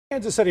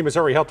Kansas City,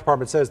 Missouri Health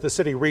Department says the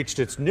city reached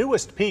its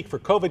newest peak for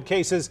COVID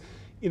cases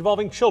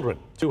involving children.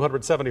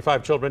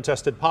 275 children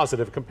tested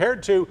positive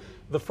compared to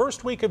the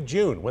first week of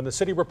June when the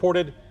city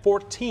reported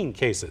 14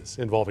 cases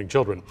involving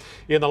children.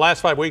 In the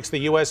last 5 weeks, the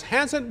U.S.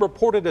 hasn't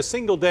reported a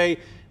single day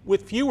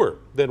with fewer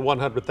than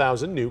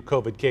 100,000 new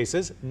COVID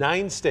cases.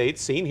 9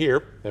 states, seen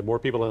here, had more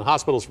people in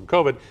hospitals from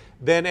COVID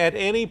than at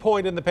any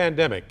point in the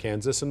pandemic.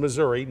 Kansas and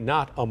Missouri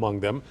not among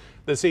them.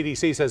 The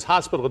CDC says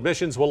hospital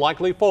admissions will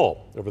likely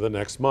fall over the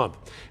next month.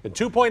 And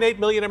 2.8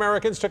 million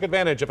Americans took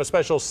advantage of a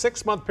special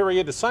 6-month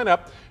period to sign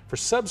up for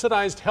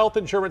subsidized health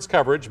insurance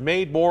coverage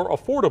made more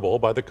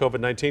affordable by the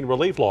COVID-19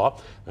 relief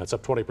law. That's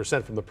up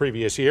 20% from the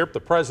previous year.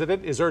 The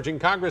president is urging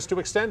Congress to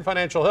extend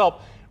financial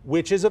help,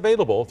 which is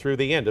available through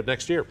the end of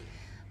next year.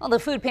 Well, the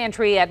food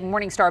pantry at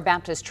Morning Star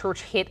Baptist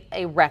Church hit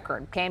a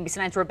record. KMBC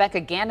 9's Rebecca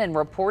Gannon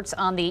reports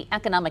on the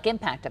economic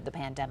impact of the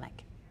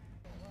pandemic.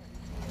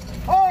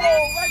 Oh,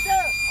 right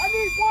there! I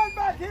need one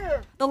back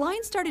here! The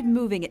line started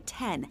moving at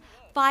 10,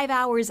 5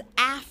 hours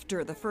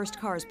after the first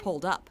cars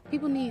pulled up.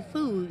 People need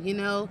food, you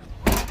know.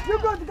 You're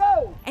good to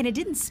go! And it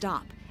didn't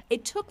stop.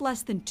 It took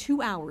less than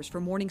 2 hours for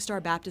Morning Star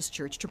Baptist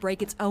Church to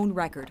break its own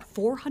record,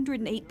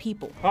 408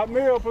 people. Hot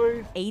meal,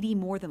 please. 80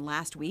 more than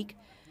last week.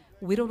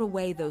 Whittled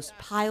away those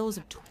piles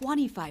of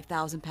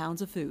 25,000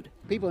 pounds of food.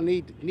 People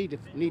need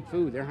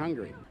food. They're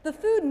hungry. The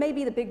food may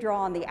be the big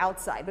draw on the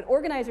outside, but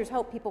organizers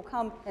hope people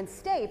come and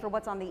stay for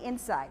what's on the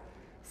inside.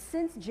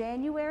 Since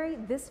January,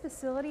 this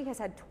facility has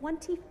had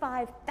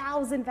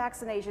 25,000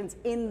 vaccinations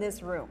in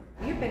this room.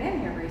 You've been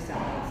in here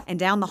recently. And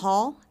down the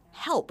hall,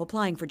 help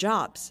applying for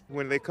jobs.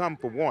 When they come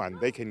for one,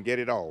 they can get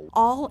it all.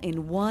 All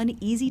in one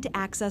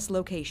easy-to-access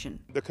location.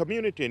 The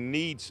community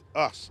needs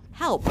us.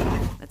 Help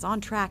that's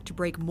on track to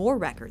break more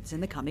records in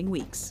the coming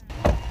weeks.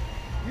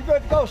 You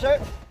good to go,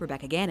 sir?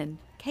 Rebecca Gannon,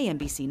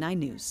 KMBC 9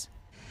 News.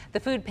 The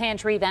food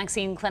pantry,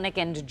 vaccine clinic,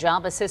 and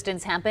job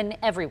assistance happen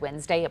every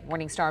Wednesday at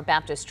Morning Star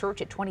Baptist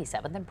Church at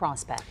 27th and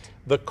Prospect.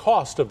 The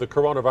cost of the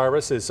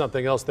coronavirus is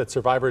something else that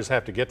survivors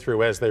have to get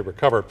through as they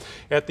recover.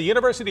 At the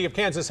University of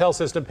Kansas Health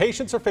System,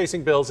 patients are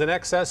facing bills in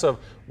excess of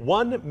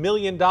 $1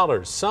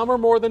 million. Some are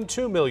more than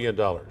 $2 million.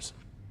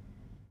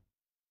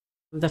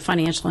 The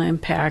financial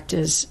impact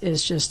is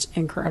just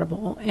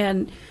incredible.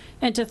 And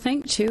to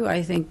think, too,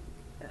 I think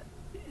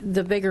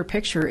the bigger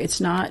picture,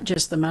 it's not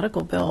just the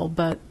medical bill,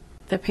 but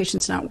the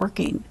patient's not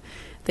working.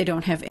 They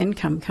don't have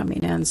income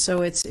coming in.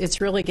 So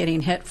it's really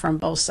getting hit from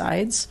both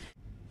sides.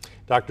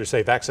 Doctors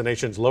say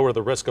vaccinations lower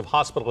the risk of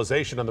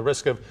hospitalization and the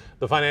risk of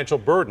the financial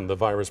burden the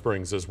virus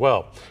brings as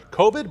well.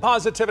 COVID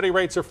positivity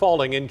rates are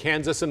falling in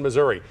Kansas and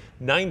Missouri.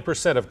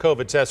 9% of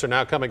COVID tests are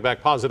now coming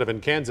back positive in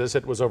Kansas.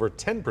 It was over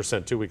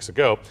 10% 2 weeks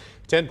ago.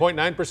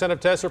 10.9% of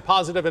tests are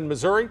positive in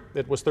Missouri.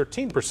 It was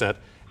 13%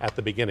 at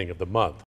the beginning of the month.